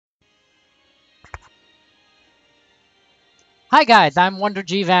Hi guys, I'm Wonder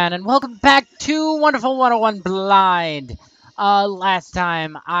G-Van, and welcome back to Wonderful 101 Blind. Last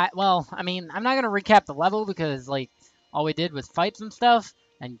time, I'm not gonna recap the level because, all we did was fight some stuff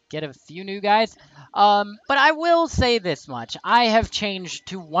and get a few new guys. But I will say this much. I have changed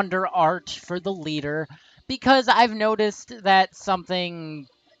to Wonder Art for the leader because I've noticed that something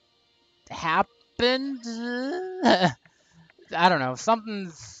happened. I don't know,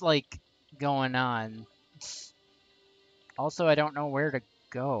 something's, going on. Also, I don't know where to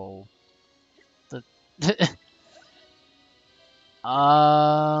go. The the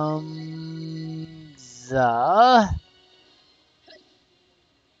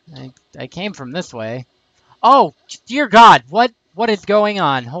I came from this way. Oh, dear God, what is going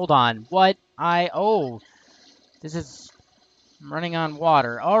on? Hold on. This is I'm running on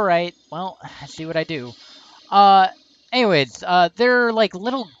water. All right. Well, let's see what I do. Uh they're like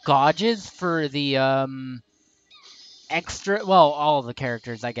little gauges for the extra, well, all of the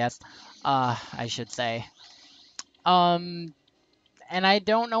characters, I guess. I should say. Um and I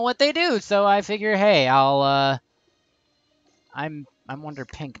don't know what they do, so I figure, hey, I'm Wonder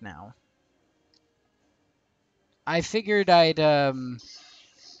Pink now. I figured I'd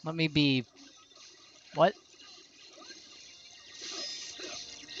let me be what?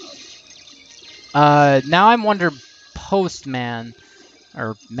 Now I'm Wonder Postman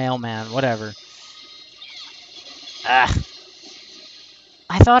or Mailman, whatever. Ah,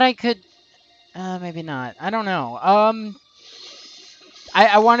 I thought I could. Maybe not. I don't know.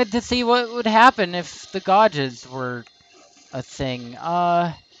 I wanted to see what would happen if the gauges were a thing.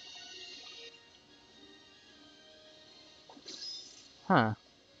 Huh.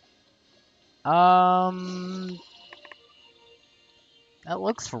 Um, that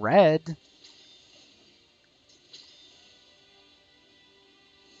looks red.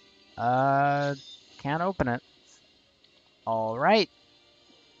 Uh, can't open it. All right.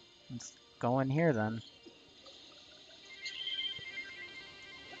 Let's go in here then.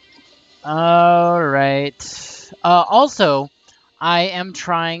 All right. Also, I am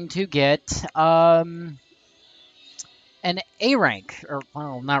trying to get an A rank, or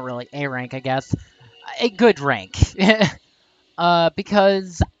well, not really A rank, I guess, a good rank.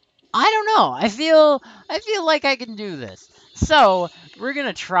 Because I don't know. I feel like I can do this. So we're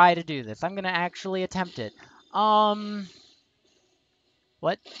gonna try to do this. I'm gonna actually attempt it. Um,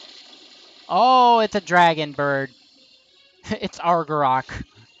 what? Oh, it's a dragon bird. It's Argarok.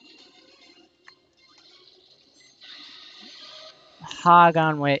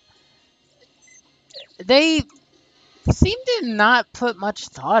 Hagon, wait. They seem to not put much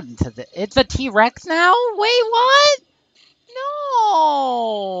thought into this. It's a T-Rex now? Wait, what?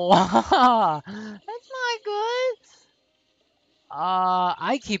 No! That's not good.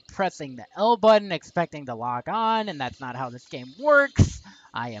 I keep pressing the L button expecting to lock on, and that's not how this game works.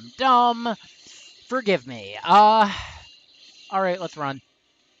 I am dumb. Forgive me. Alright, let's run.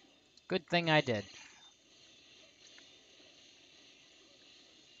 Good thing I did.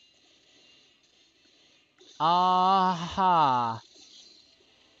 Aha.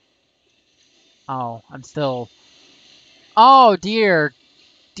 Oh, I'm still... Oh, dear.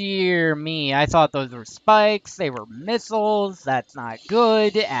 Dear me. I thought those were spikes. They were missiles. That's not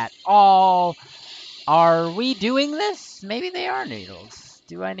good at all. Are we doing this? Maybe they are needles.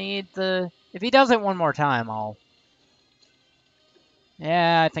 Do I need the... If he does it one more time, I'll...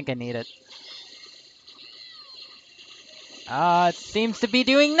 Yeah, I think I need it. It seems to be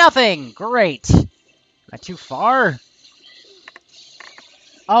doing nothing. Great. Am I too far?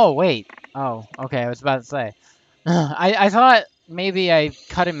 Oh, wait. Oh, okay, I was about to say. I thought maybe I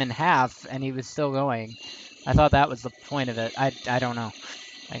cut him in half and he was still going. I thought that was the point of it. I don't know.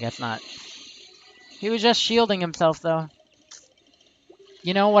 I guess not. He was just shielding himself, though.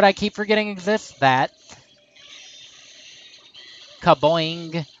 You know what I keep forgetting exists? That.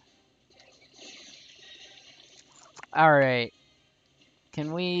 Kaboing. Alright.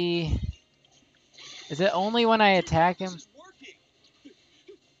 Can we... Is it only when I attack him?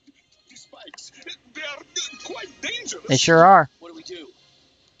 They are quite dangerous. They sure are. What do we do?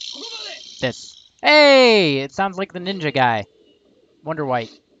 This. Hey! It sounds like the ninja guy. Wonder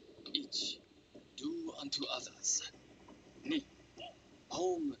White. Each do unto others. Ni.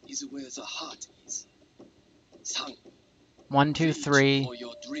 Home is where the heart is. San. 1, 2, 3. For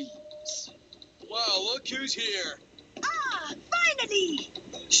your dreams. Wow, look who's here. Ah, finally!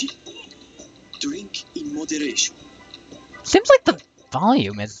 She. Drink in moderation. Seems like the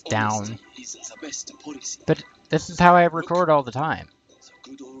volume is down. Honesty is the best policy. But this is how I record all the time. The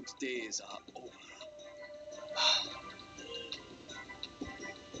good old days are over.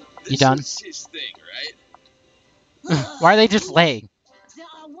 You done? This is his thing, right? Why are they just laying? There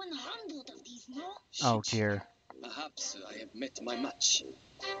are 100 of these, no? Oh dear. Perhaps I have met my match.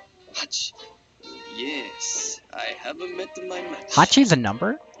 Match? Yes, I have met my match. Hachi's a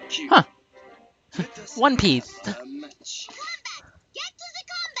number? Q. Huh. Let us One piece. have a match. Combat! Get to the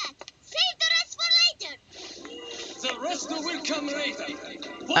combat! Save the rest for later! The rest will come later.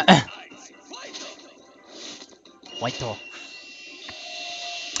 One Uh, eyes, fight! White door.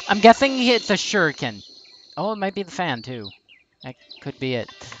 I'm guessing it's a shuriken. Oh, it might be the fan too. That could be it.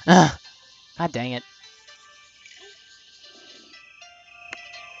 God dang it.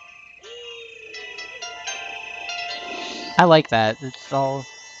 I like that. It's all...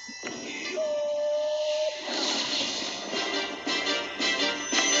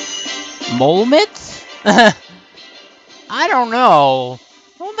 Mole mitts? I don't know.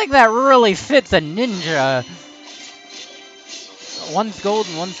 I don't think that really fits a ninja. One's gold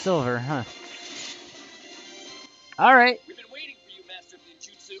and one's silver, huh? Alright. We've been waiting for you, Master of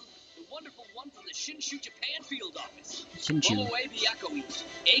Ninjutsu. The wonderful one from the Shinshu Japan field office. Shinshu. Momoe Byakoi,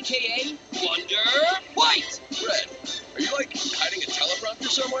 a.k.a. Wonder White. Red, are you, like, hiding a teleprompter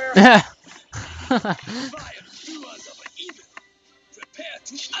somewhere? Fire doers of evil. Prepare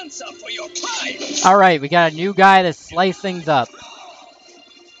to answer for your crimes. Alright, we got a new guy to slice things up.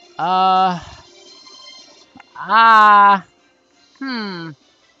 Hmm.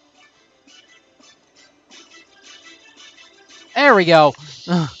 There we go.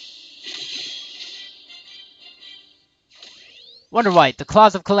 Wonder White, the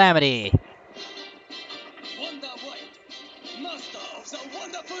Claws of Calamity. Wonder White, master of the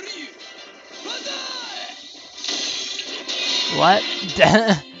wonderful Ryu. What?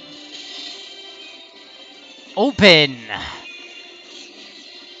 Open.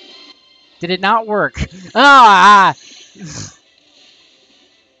 Did it not work? Ah!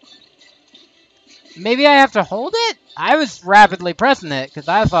 Maybe I have to hold it? I was rapidly pressing it because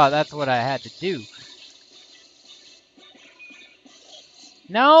I thought that's what I had to do.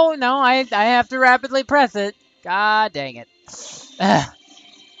 No, I have to rapidly press it. God dang it.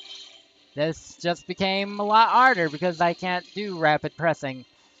 This just became a lot harder because I can't do rapid pressing.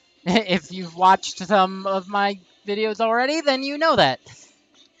 If you've watched some of my videos already, then you know that.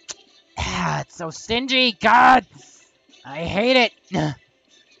 It's so stingy. God, I hate it.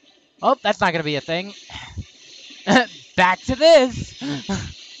 Oh, that's not going to be a thing. Back to this.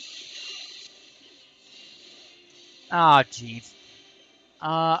 Oh, jeez.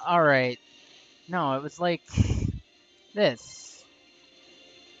 Alright. No, it was like this.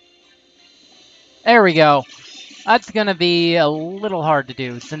 There we go. That's gonna be a little hard to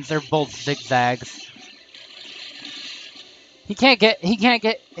do since they're both zigzags. He can't hit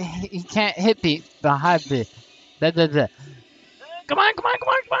me behind me. Blah, blah, blah. Come on, come on, come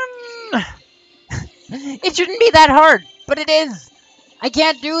on, come on! It shouldn't be that hard, but it is. I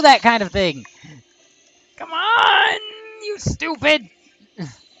can't do that kind of thing. Come on, you stupid!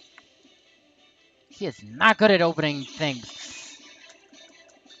 He is not good at opening things.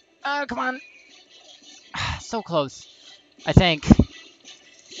 Come on. So close, I think.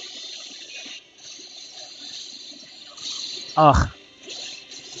 Ugh.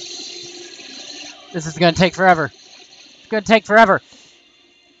 This is gonna take forever. It's gonna take forever.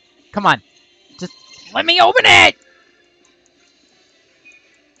 Come on. Just let me open it!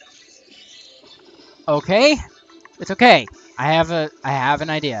 Okay. It's okay. I have an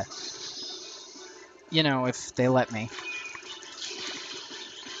idea. You know, if they let me.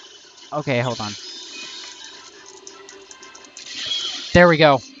 Okay, hold on. There we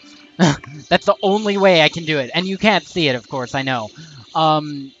go. That's the only way I can do it. And you can't see it, of course, I know.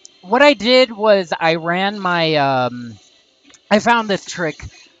 What I did was I ran my, I found this trick,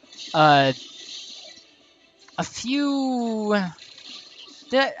 a few...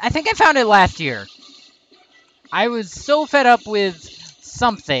 I think I found it last year. I was so fed up with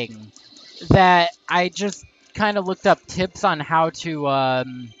something that I just kind of looked up tips on how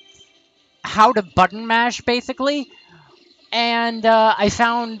to button mash, basically. And I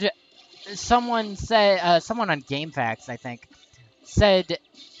found someone on GameFAQs, I think, said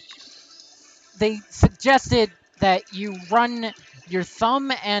they suggested that you run your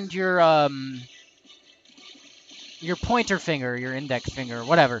thumb and your pointer finger, your index finger,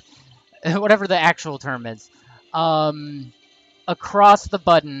 whatever, whatever the actual term is, across the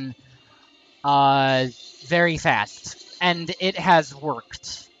button, very fast, and it has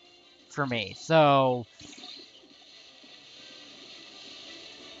worked for me. So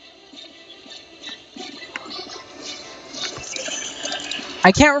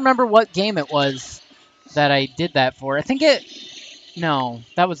I can't remember what game it was that I did that for. I think no,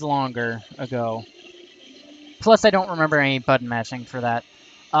 that was longer ago. Plus, I don't remember any button mashing for that.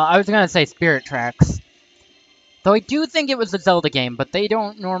 I was gonna say Spirit Tracks. Though I do think it was a Zelda game, but they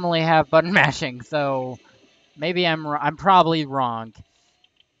don't normally have button mashing, so maybe I'm probably wrong.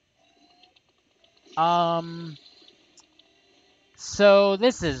 So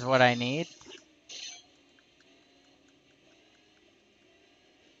this is what I need.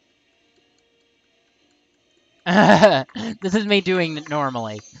 This is me doing it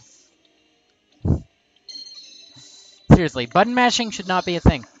normally. Seriously, button mashing should not be a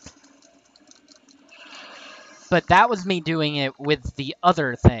thing. But that was me doing it with the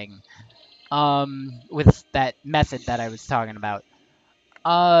other thing. With that method that I was talking about.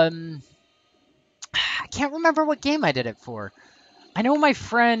 I can't remember what game I did it for. I know my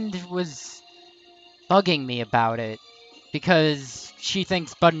friend was bugging me about it because she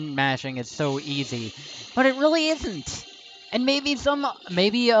thinks button mashing is so easy, but it really isn't. And maybe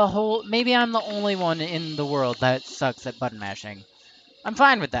maybe I'm the only one in the world that sucks at button mashing. I'm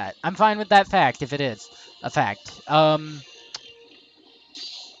fine with that. I'm fine with that fact if it is a fact.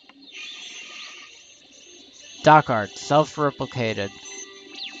 Dock art, self-replicated.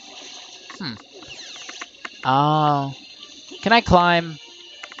 Oh. Can I climb?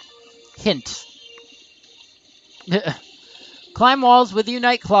 Hint. Climb walls with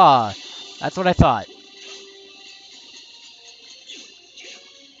Unite Claw. That's what I thought.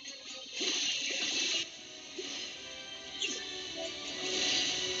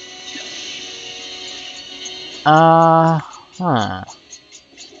 Huh.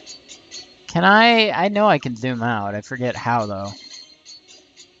 Can I know I can zoom out. I forget how, though.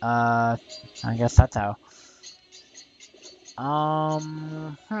 I guess that's how.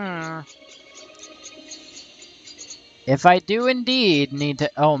 If I do indeed need to...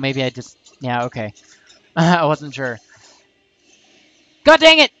 Oh, maybe I just... Yeah, okay. I wasn't sure. God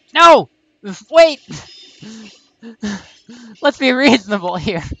dang it! No! Wait! Let's be reasonable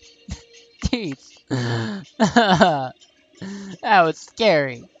here. Jeez. That was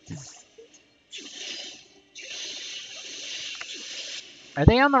scary. Are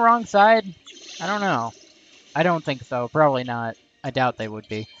they on the wrong side? I don't know. I don't think so. Probably not. I doubt they would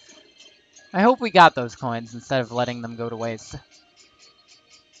be. I hope we got those coins instead of letting them go to waste.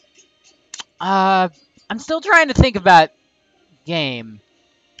 I'm still trying to think about game.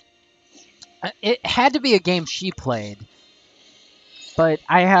 It had to be a game she played. But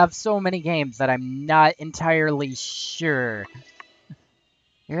I have so many games that I'm not entirely sure.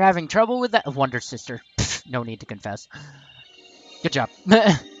 You're having trouble with that? Wonder Sister. Pfft, no need to confess. Good job.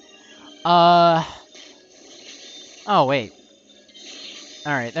 Oh, wait.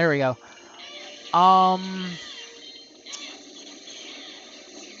 Alright, there we go.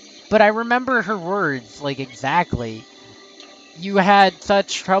 But I remember her words, like, exactly. You had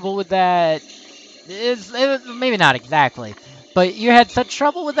such trouble with that. Maybe not exactly. But you had such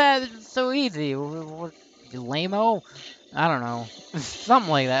trouble with that. It's so easy. What, you lame-o? I don't know.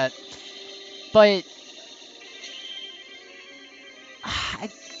 Something like that. But...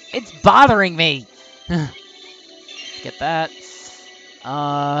 it's bothering me. Get that.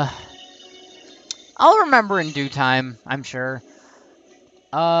 I'll remember in due time, I'm sure.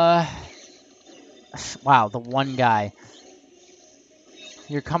 Wow, the one guy.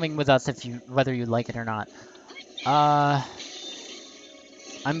 You're coming with us whether you like it or not.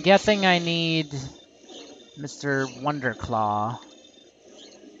 I'm guessing I need Mr. Wonderclaw.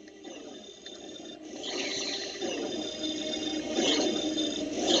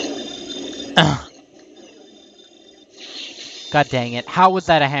 God dang it. How was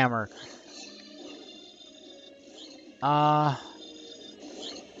that a hammer? I'm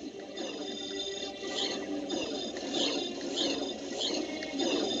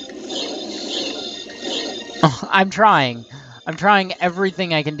trying. I'm trying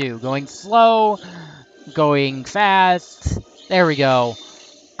everything I can do. Going slow, going fast. There we go.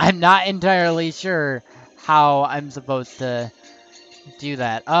 I'm not entirely sure how I'm supposed to do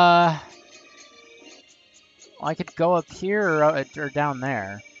that. Well, I could go up here or down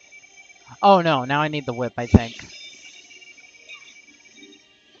there. Oh, no. Now I need the whip, I think.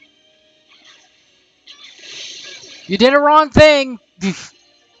 You did a wrong thing!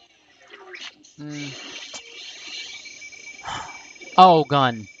 Oh,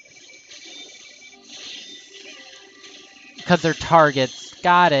 gun. Because they're targets.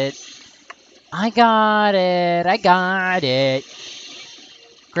 Got it. I got it. I got it.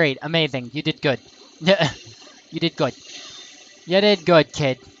 Great. Amazing. You did good. You did good. You did good,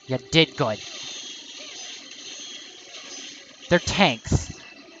 kid. You did good. They're tanks.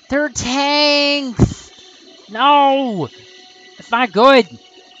 They're tanks! No! It's not good!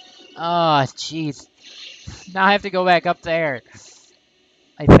 Oh, jeez. Now I have to go back up there.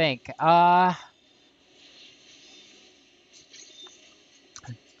 I think.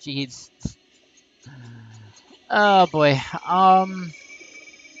 Jeez. Oh boy.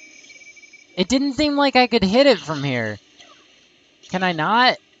 It didn't seem like I could hit it from here. Can I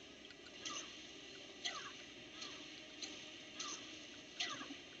not?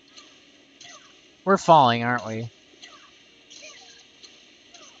 We're falling, aren't we?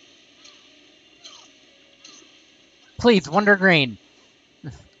 Please, Wonder Green.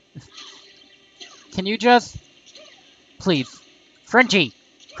 Can you just... Please. Frenchie!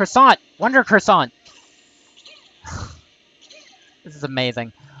 Croissant! Wonder Croissant! This is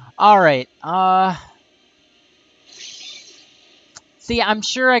amazing. Alright, see, I'm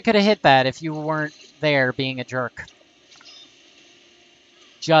sure I could have hit that if you weren't there being a jerk.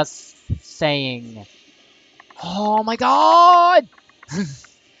 Just saying. Oh my god!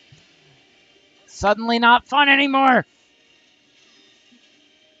 Suddenly not fun anymore!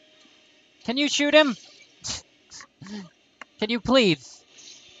 Can you shoot him? Can you please?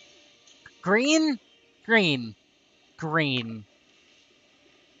 Green? Green. Green.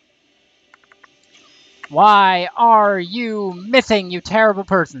 Why are you missing, you terrible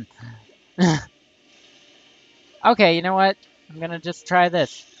person? Okay, you know what? I'm gonna just try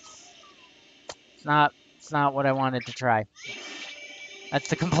this. It's not what I wanted to try. That's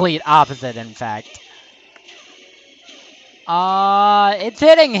the complete opposite, in fact. It's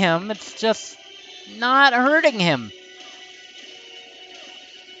hitting him. It's just not hurting him.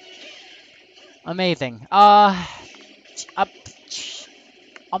 Amazing.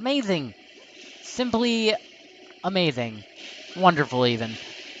 Amazing. Simply amazing. Wonderful, even.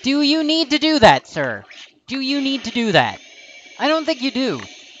 Do you need to do that, sir? Do you need to do that? I don't think you do.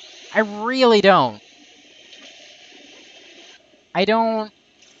 I really don't. I don't...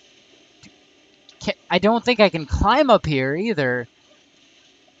 I don't think I can climb up here, either.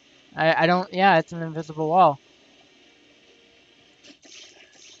 I don't... Yeah, it's an invisible wall.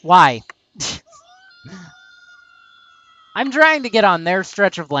 Why? I'm trying to get on their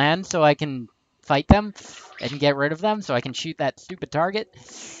stretch of land so I can fight them and get rid of them so I can shoot that stupid target.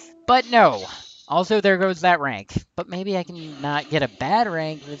 But no. Also, there goes that rank. But maybe I can not get a bad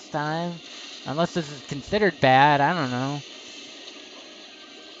rank this time. Unless this is considered bad. I don't know.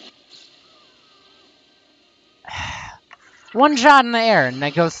 One shot in the air and I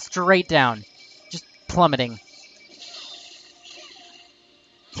go straight down. Just plummeting.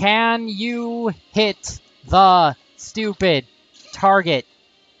 Can you hit the stupid target?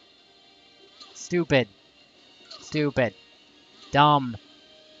 Stupid. Stupid. Dumb.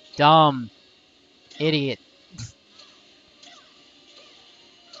 Dumb. Idiot.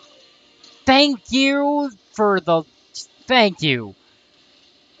 Thank you for the... Thank you.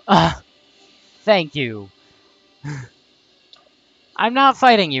 Thank you. I'm not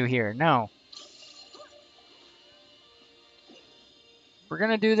fighting you here, no. We're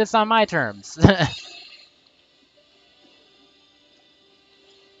gonna do this on my terms.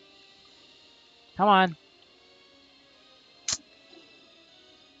 Come on.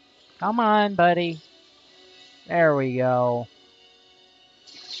 Come on, buddy. There we go.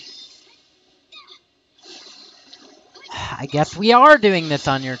 I guess we are doing this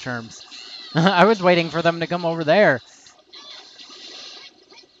on your terms. I was waiting for them to come over there.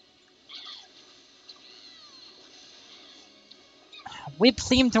 Whip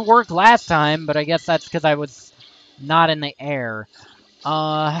seemed to work last time, but I guess that's because I was not in the air.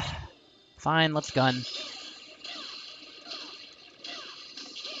 Fine, let's gun.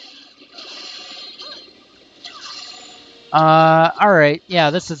 Alright, yeah,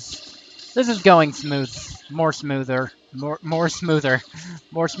 this is going smooth. More smoother. More smoother.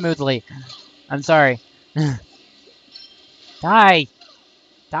 More smoothly. I'm sorry. Die!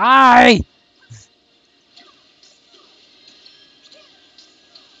 Die!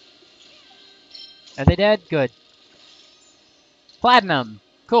 Are they dead? Good. Platinum!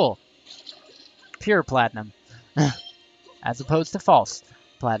 Cool. Pure platinum. As opposed to false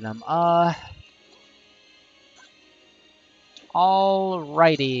platinum.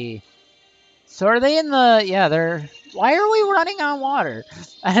 Alrighty. So are they in the... Yeah, they're... Why are we running on water?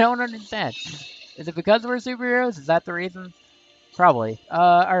 I don't understand. Is it because we're superheroes? Is that the reason? Probably.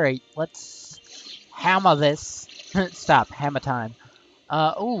 Alright. Let's hammer this. Stop. Hammer time.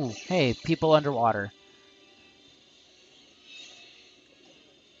 Ooh. Hey, people underwater.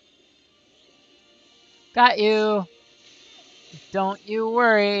 Got you. Don't you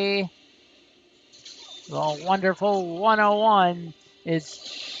worry. The wonderful 101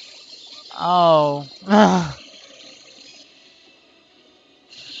 is... Oh.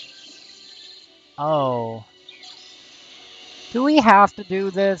 Oh. Do we have to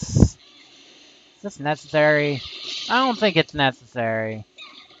do this? Is this necessary? I don't think it's necessary.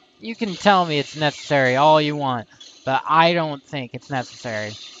 You can tell me it's necessary all you want, but I don't think it's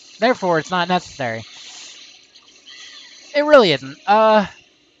necessary. Therefore, it's not necessary. It really isn't.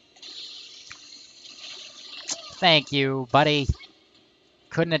 Thank you, buddy.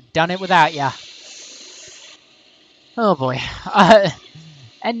 Couldn't have done it without ya. Oh boy.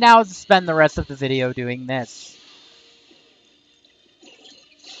 And now spend the rest of the video doing this.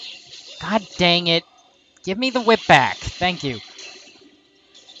 God dang it. Give me the whip back. Thank you.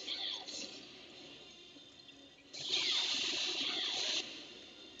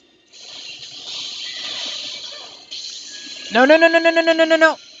 No, no, no, no, no, no, no, no, no,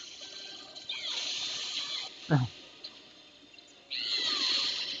 no.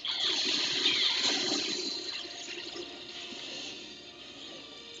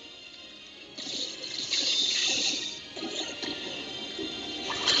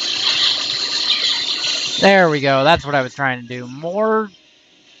 There we go. That's what I was trying to do.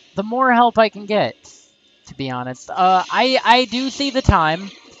 The more help I can get, to be honest. I do see the time.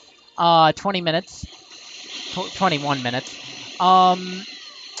 20 minutes. 21 minutes.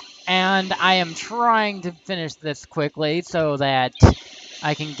 And I am trying to finish this quickly so that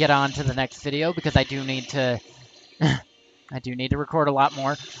I can get on to the next video because I do need to I do need to record a lot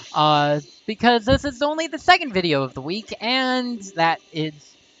more. Because this is only the second video of the week and that is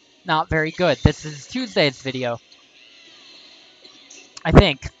not very good. This is Tuesday's video. I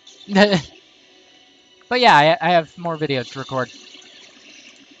think. But yeah, I have more videos to record.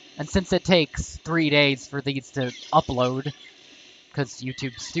 And since it takes 3 days for these to upload, because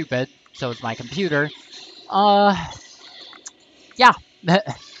YouTube's stupid, so is my computer, yeah.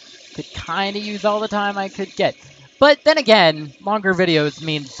 Could kind of use all the time I could get. But then again, longer videos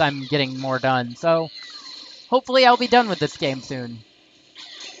means I'm getting more done, so hopefully I'll be done with this game soon.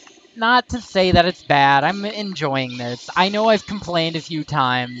 Not to say that it's bad, I'm enjoying this. I know I've complained a few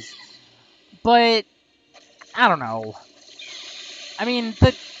times, but I don't know. I mean,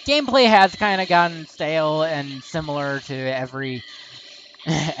 the gameplay has kind of gotten stale and similar to everything,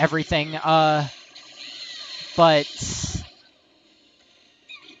 but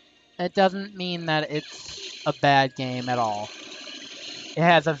it doesn't mean that it's a bad game at all. It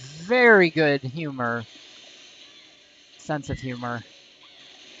has a very good sense of humor.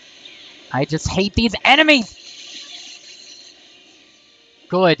 I just hate these enemies!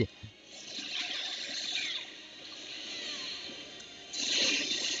 Good.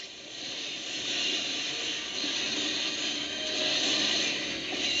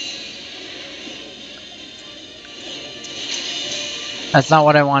 That's not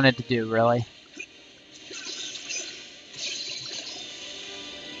what I wanted to do, really.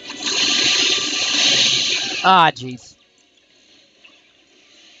 Ah, jeez.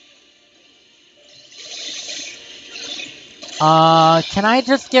 Can I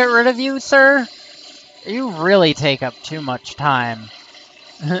just get rid of you, sir? You really take up too much time.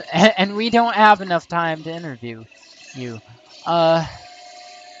 And we don't have enough time to interview you. There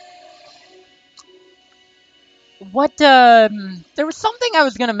was something I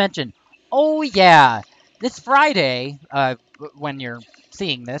was gonna mention. Oh, yeah. This Friday, when you're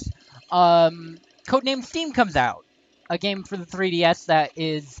seeing this, Codename Steam comes out. A game for the 3DS that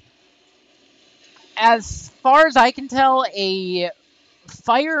is, as far as I can tell, a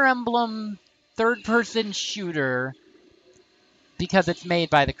Fire Emblem third-person shooter because it's made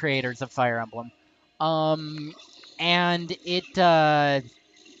by the creators of Fire Emblem. And it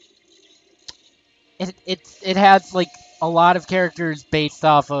has like a lot of characters based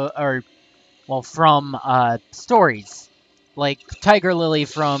off of, or well, from stories, like Tiger Lily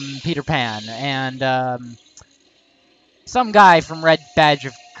from Peter Pan and some guy from Red Badge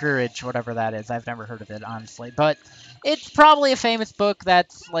of Courage, whatever that is. I've never heard of it, honestly, but it's probably a famous book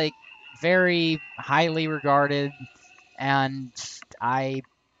that's like very highly regarded, and I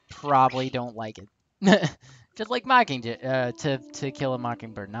probably don't like it. Just like Mockingjay, to Kill a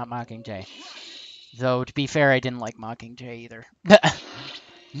Mockingbird, not Mockingjay. Though, to be fair, I didn't like Mockingjay either.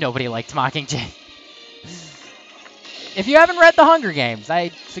 Nobody liked Mockingjay. If you haven't read The Hunger Games, I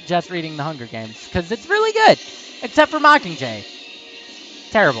suggest reading The Hunger Games, because it's really good. Except for Mockingjay.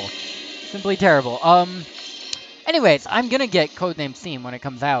 Terrible. Simply terrible. Anyways, I'm gonna get Codename Steam when it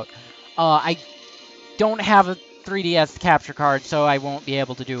comes out. I don't have a 3DS capture card, so I won't be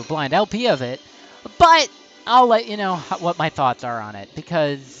able to do a blind LP of it. But I'll let you know what my thoughts are on it,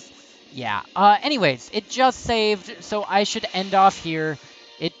 because, yeah. Anyways, it just saved, so I should end off here.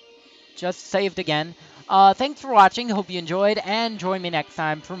 It just saved again. Thanks for watching. Hope you enjoyed, and join me next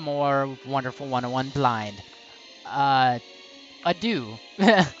time for more Wonderful 101 Blind. Adieu.